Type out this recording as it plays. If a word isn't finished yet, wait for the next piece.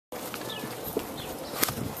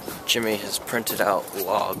Jimmy has printed out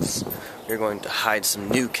logs. We're going to hide some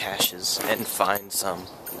new caches and find some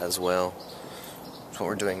as well. That's what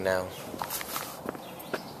we're doing now.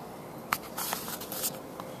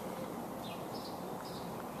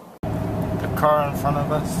 The car in front of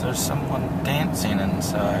us, there's someone dancing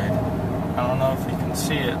inside. I don't know if you can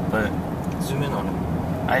see it, but... Zoom in on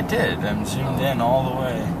him. I did. I'm zoomed in all the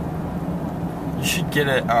way. You should get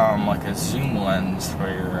it like a zoom lens for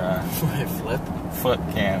your flip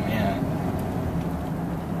cam, yeah.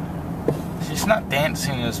 She's not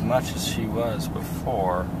dancing as much as she was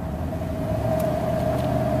before.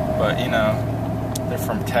 But you know, they're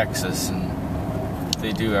from Texas and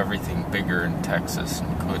they do everything bigger in Texas,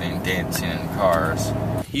 including dancing in cars.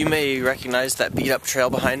 You may recognize that beat up trail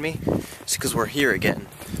behind me. It's because we're here again.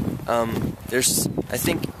 There's, I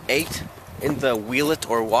think, 8 in the Wheel It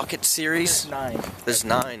or Walk It series. There's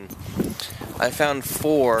 9. I found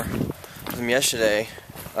 4 of them yesterday.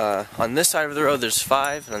 On this side of the road there's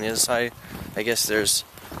 5, and on the other side I guess there's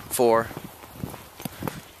 4.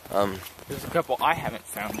 There's a couple I haven't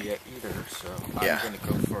found yet either, so yeah. I'm going to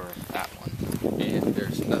go for that one. And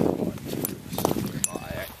there's another one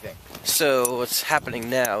nearby, I think. So what's happening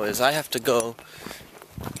now is I have to go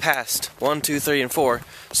past 1, 2, 3, and 4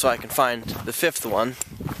 so I can find the 5th one.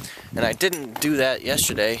 And I didn't do that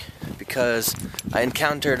yesterday because I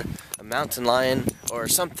encountered a mountain lion or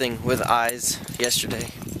something with eyes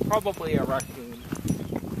yesterday. Probably a raccoon.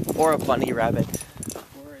 Or a bunny rabbit.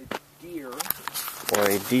 Or a deer. Or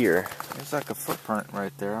a deer. There's like a footprint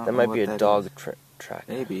right there. That might be a dog track.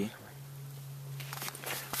 Maybe.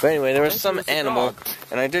 But anyway, there was some animal,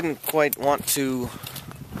 and I didn't quite want to,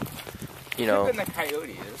 you know,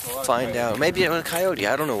 find out. Maybe it was a coyote.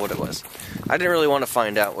 I don't know what it was. I didn't really want to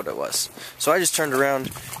find out what it was. So I just turned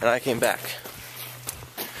around and I came back.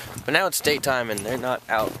 But now it's daytime and they're not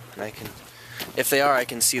out. And I can, if they are, I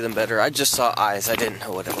can see them better. I just saw eyes. I didn't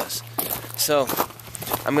know what it was. So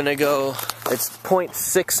I'm going to go, it's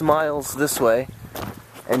 0.6 miles this way.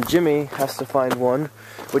 And Jimmy has to find one,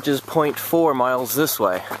 which is 0.4 miles this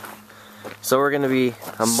way. So we're going to be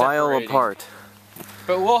a mile apart.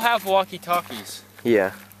 But we'll have walkie-talkies.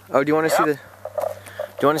 Yeah. Oh, do you want to see the...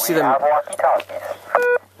 Do you want to see the...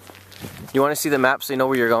 You want to see the map so you know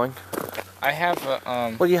where you're going? I have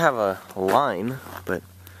a, Well, you have a line, but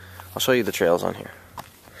I'll show you the trails on here.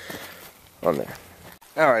 On there.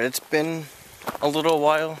 Alright, it's been a little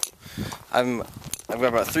while. I've got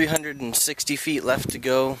about 360 feet left to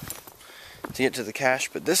go to get to the cache,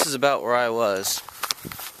 but this is about where I was.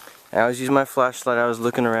 I was using my flashlight, I was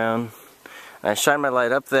looking around, and I shined my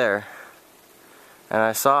light up there, and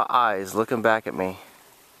I saw eyes looking back at me.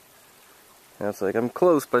 And it's like, I'm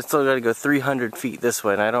close, but I still gotta go 300 feet this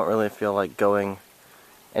way, and I don't really feel like going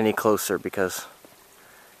any closer because,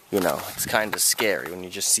 you know, it's kind of scary when you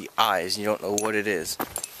just see eyes and you don't know what it is.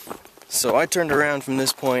 So I turned around from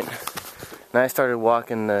this point, and I started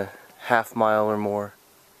walking the half mile or more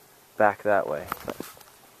back that way.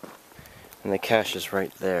 And the cache is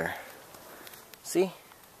right there. See?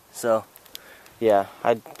 So, yeah,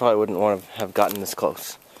 I probably wouldn't want to have gotten this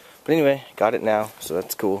close. But anyway, got it now, so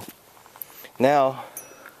that's cool. Now,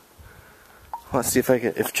 let's see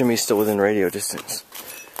if Jimmy's still within radio distance.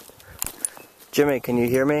 Jimmy, can you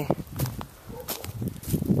hear me?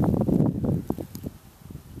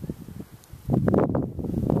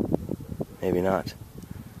 Maybe not.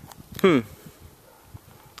 Oh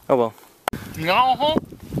well. No,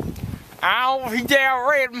 I'll be there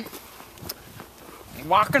ready.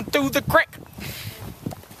 Walking through the creek.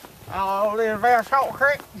 Oh, this very short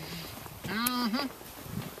creek.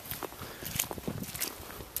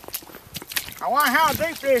 I wonder how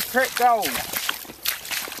deep this creek goes.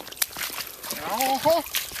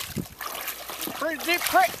 Pretty deep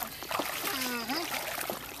creek.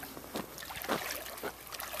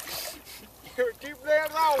 You're deep there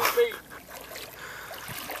as always be.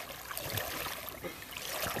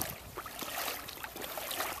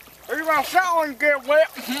 Even my showers get wet.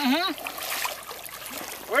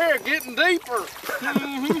 We're getting deeper.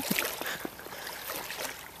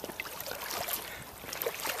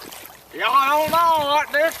 Y'all don't know what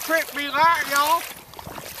this creek be like, y'all.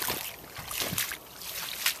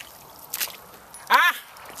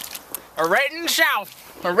 A written shower,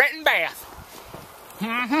 a written bath.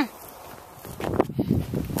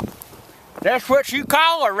 That's what you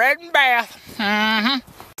call a written bath.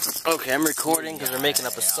 Okay, I'm recording because we're making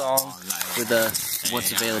up a song with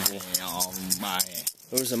what's available.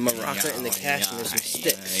 There's a maraca in the cache and there's some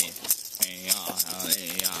sticks.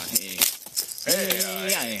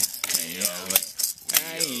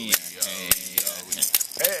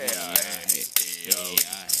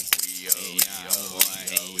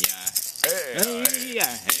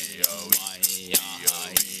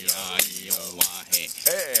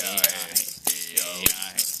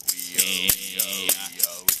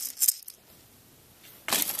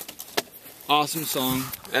 Awesome song.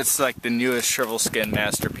 That's like the newest Shrivel Skin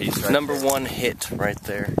masterpiece, right? #1 hit right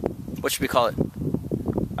there. What should we call it?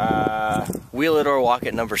 Wheel It or Walk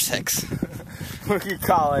It #6. We could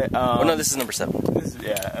call it. Oh no, this is #7.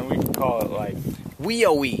 Yeah, and we could call it like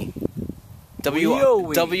Wee-o-wee.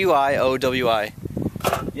 Wee-o-wee. W-I-O-W-I.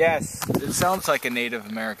 Yes, it sounds like a Native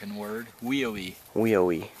American word. Wee-o-wee.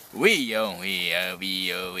 Wee-o-wee.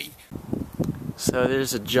 Wee-o-wee-o-wee-o-wee. So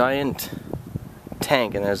there's a giant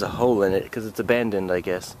tank and there's a hole in it because it's abandoned, I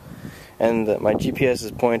guess. And my GPS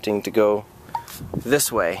is pointing to go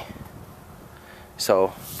this way.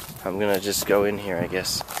 So I'm gonna just go in here, I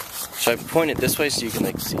guess. Should I point it this way so you can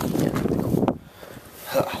like see? Yeah.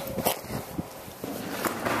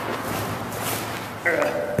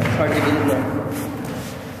 It's hard to get in there.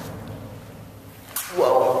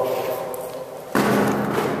 Whoa.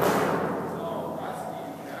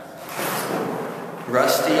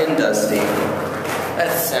 Rusty and dusty.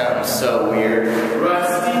 That sounds so weird.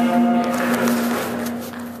 Rusty?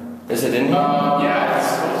 Is it in here? Yeah, it's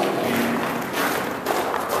supposed to be.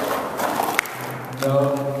 No.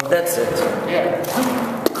 That's it. Yeah.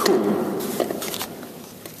 Cool.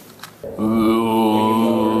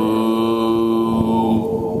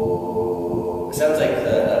 It sounds like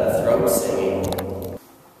the throat singing.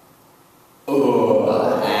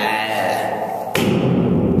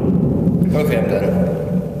 Okay, I'm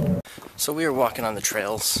done. So we were walking on the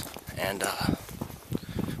trails, and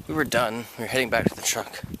we were done. We were heading back to the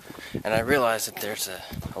truck, and I realized that there's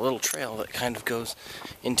a little trail that kind of goes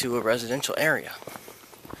into a residential area.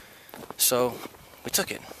 So we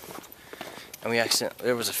took it, and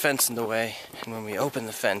there was a fence in the way, and when we opened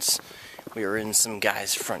the fence, we were in some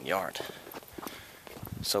guy's front yard.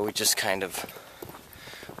 So we just kind of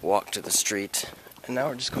walked to the street, and now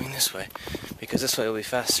we're just going this way, because this way will be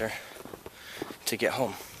faster to get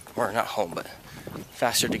home. Or not home, but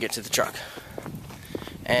faster to get to the truck.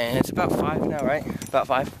 And it's about 5 now, right? About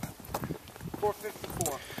 5?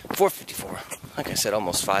 4:54. 4:54. Like I said,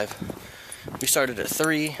 almost 5. We started at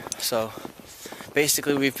 3, so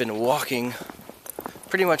basically we've been walking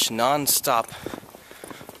pretty much non-stop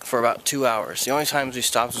for about 2 hours. The only times we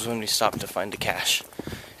stopped was when we stopped to find a cache.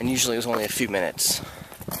 And usually it was only a few minutes.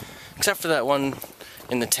 Except for that one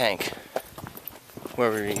in the tank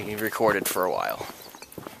where we recorded for a while.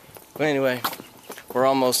 But anyway, we're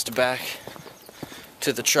almost back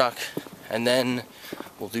to the truck, and then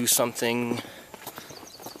we'll do something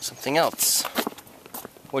else.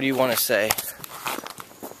 What do you want to say?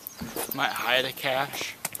 Might hide a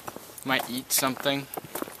cache. Might eat something.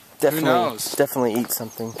 Definitely, who knows? Definitely eat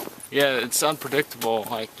something. Yeah, it's unpredictable.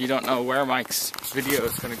 Like, you don't know where Mike's video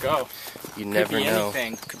is gonna go. You never know.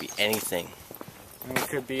 Anything. Could be anything. And it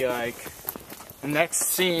could be like, the next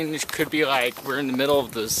scene could be like, we're in the middle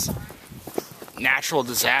of this natural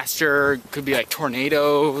disaster. It could be like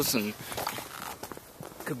tornadoes, and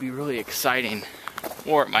it could be really exciting.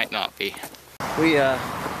 Or it might not be. We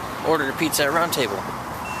ordered a pizza at Round Table.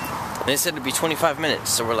 And they said it'd be 25 minutes,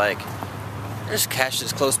 so we're like, there's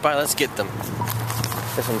caches close by, let's get them.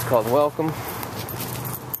 This one's called Welcome.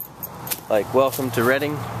 Like, welcome to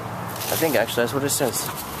Reading. I think actually that's what it says.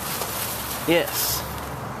 Yes.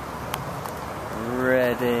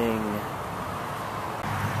 Reading.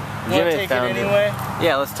 You wanna take it anyway?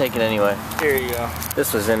 Yeah, let's take it anyway. Here you go.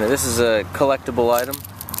 This was in it. This is a collectible item.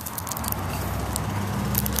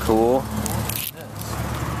 Cool.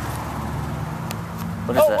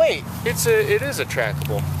 What is that? Oh wait, it is a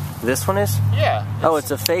trackable. This one is? Yeah. Oh,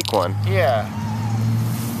 it's a fake one. Yeah.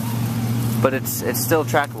 But it's still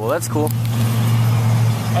trackable. That's cool.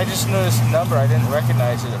 I just noticed the number. I didn't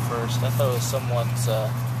recognize it at first. I thought it was someone's,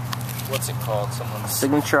 what's it called? Someone's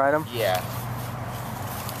Signature item? Yeah.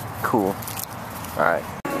 Cool. Alright.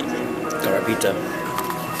 Garabita.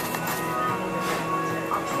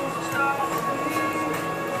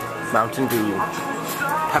 Mountain Dew.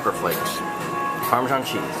 Pepper flakes. Parmesan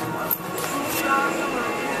cheese.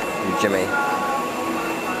 And Jimmy.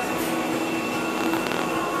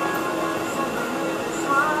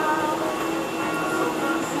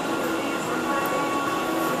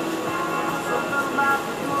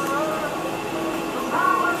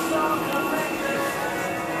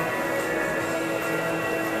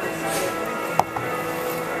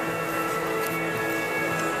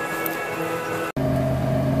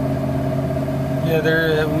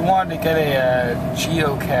 Yeah, we wanted to get a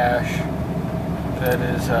geocache that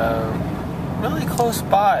is really close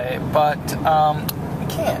by, but we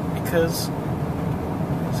can't because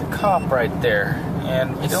There's a cop right there,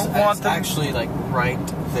 and we don't want them. Actually, like right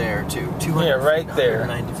there too. 200. Yeah, right there.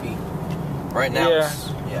 190 feet. Right now. Yeah.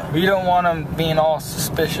 We don't want them being all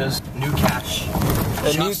suspicious. New cache.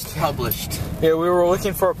 Just published. Yeah, we were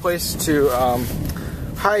looking for a place to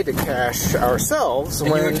hide a cache ourselves.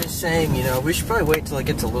 And you were just saying, you know, we should probably wait till it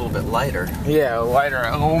gets a little bit lighter. Yeah, lighter.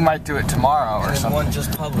 We might do it tomorrow or something. One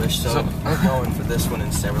just published, so we're going for this one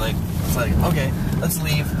instead. It's like, okay, let's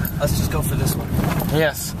leave. Let's just go for this one.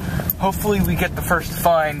 Yes. Hopefully we get the first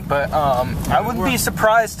find, but I wouldn't be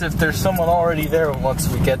surprised if there's someone already there once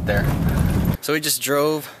we get there. So we just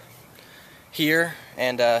drove here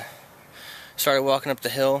and started walking up the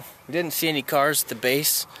hill. We didn't see any cars at the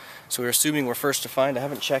base, so we're assuming we're first to find. I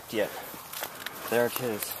haven't checked yet. There it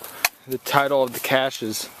is. The title of the cache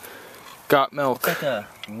is Got Milk. It's like a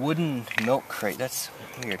wooden milk crate. That's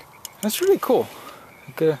weird. That's really cool.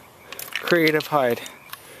 Like a creative hide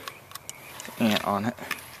ant on it.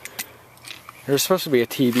 There's supposed to be a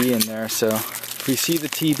TB in there, so if we see the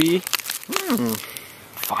TB,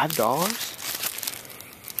 $5?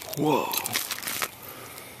 Whoa.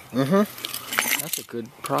 That's a good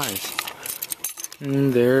prize.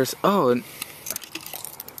 And there's, oh, a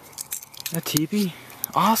TB.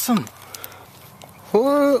 Awesome.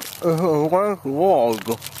 Log.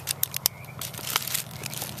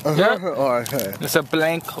 Yeah. It's a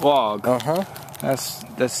blank log. Uh-huh. That's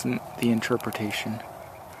the interpretation.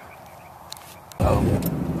 Oh.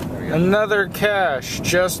 Another cache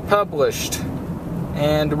just published.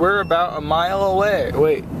 And we're about a mile away.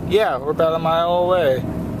 Wait, yeah, we're about a mile away.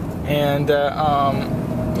 And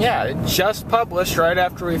yeah, it just published right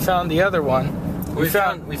after we found the other one. We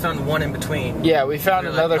found one in between. Yeah, we found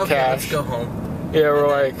another like, okay, cache. let's go home. Yeah, we're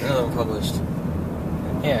like another one published.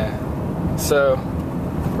 Yeah. So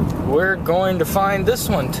we're going to find this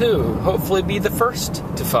one too. Hopefully be the first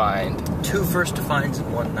to find. 2 first to finds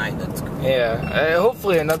in one night. That's cool. Yeah.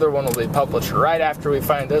 Hopefully another one will be published right after we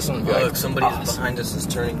find this one. Look, like, somebody behind us is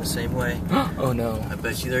turning the same way. Oh no. I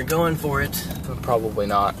bet you they're going for it. Probably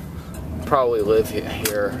not. Probably live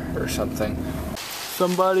here or something.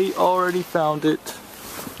 Somebody already found it.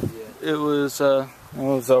 Yeah. It was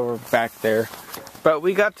over back there. But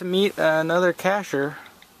we got to meet another cacher.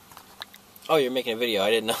 Oh, you're making a video.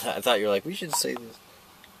 I didn't know that. I thought you were like, we should say this.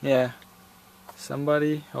 Yeah.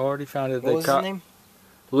 Somebody already found it. What was his name?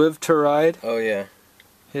 Live to Ride. Oh yeah.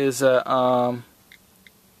 His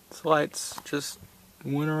lights just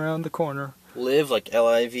went around the corner. Live, like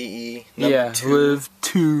L-I-V-E. Yeah, 2. Live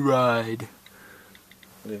to Ride.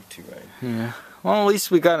 Live to Ride. Yeah. Well, at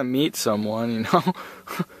least we got to meet someone, you know.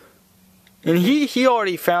 And he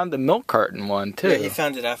already found the milk carton one too. Yeah, he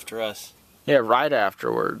found it after us. Yeah, right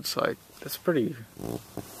afterwards. Like, that's pretty.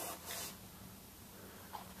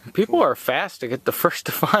 People are fast to get the first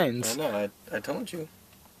to finds. I know. I told you.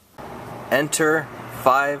 Enter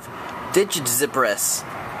 5-digit zipress.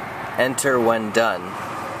 Enter when done.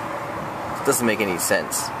 Doesn't make any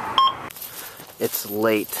sense. It's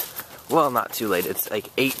late. Well, not too late. It's like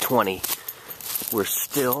 8:20. We're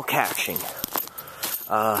still caching.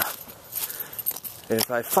 If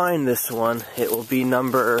I find this one, it will be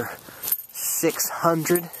number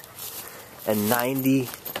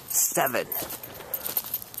 697.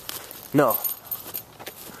 No.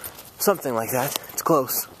 Something like that. It's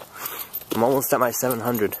close. I'm almost at my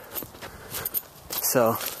 700.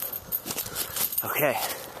 So, okay.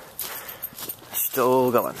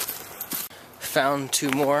 Still going. Found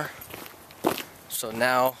 2 more. So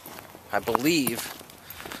now, I believe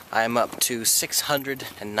I'm up to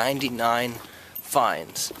 699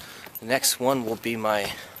 finds. The next one will be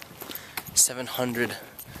my 700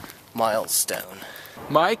 milestone.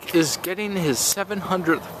 Mike is getting his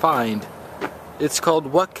 700th find. It's called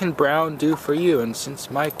What Can Brown Do For You? And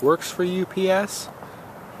since Mike works for UPS,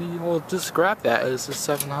 he will just grab that as his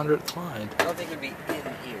 700th find. I don't think it would be in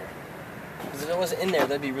here. Because if it wasn't in there,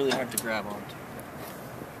 that'd be really hard to grab onto.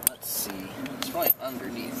 Let's see. It's probably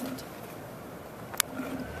underneath it. Maybe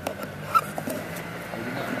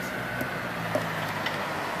not.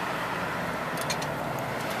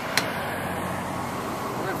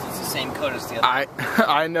 What if it's the same code as the other?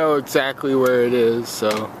 I know exactly where it is,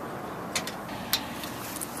 so.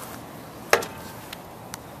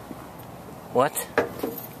 What?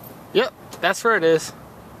 Yep, that's where it is.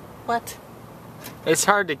 What? It's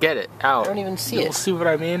hard to get it out. I don't even see it. You'll see what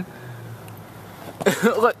I mean?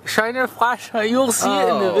 Look, shine your flashlight, you'll see it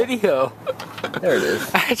in the video. There it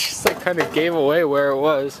is. I just like kind of gave away where it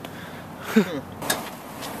was.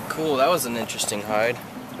 Cool, that was an interesting hide.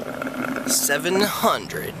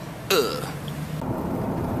 700. Ugh.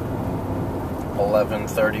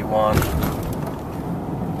 1131.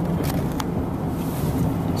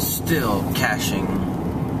 still caching.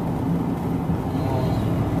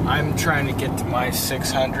 I'm trying to get to my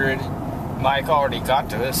 600. Mike already got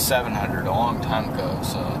to his 700 a long time ago,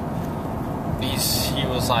 so he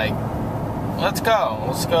was like, let's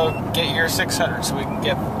go get your 600 so we can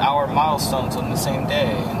get our milestones on the same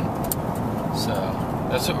day. And so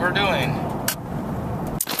that's what we're doing.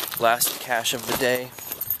 Last cache of the day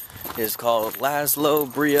is called Laszlo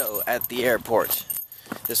Brio at the airport.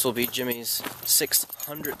 This will be Jimmy's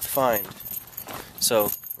 600th find.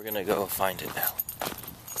 So we're gonna go find it now.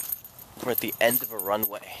 We're at the end of a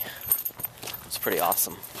runway. It's pretty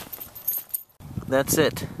awesome. That's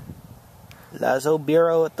it. Laszlo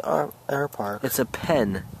Brio at the airport. It's a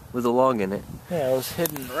pen with a log in it. Yeah, it was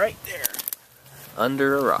hidden right there.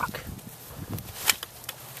 Under a rock.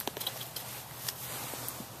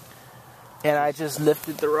 And I just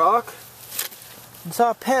lifted the rock and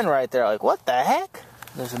saw a pen right there. Like, what the heck?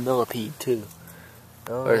 There's a millipede too.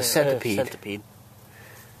 Oh, Or a centipede. Centipede.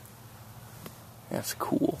 That's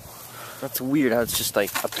cool. That's weird how it's just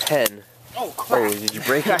like a pen. Oh, crap. Oh, did you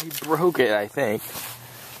break it? I broke it, I think.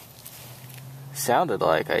 Sounded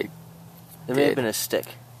like I It may have been a stick.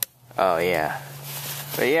 Oh, yeah.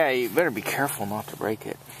 But yeah, you better be careful not to break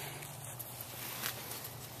it.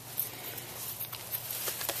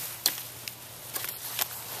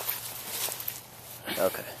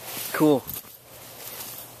 Okay. Cool.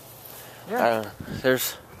 Yeah.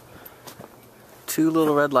 There's two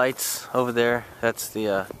little red lights over there. That's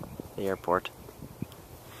the airport.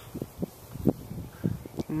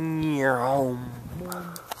 Near home.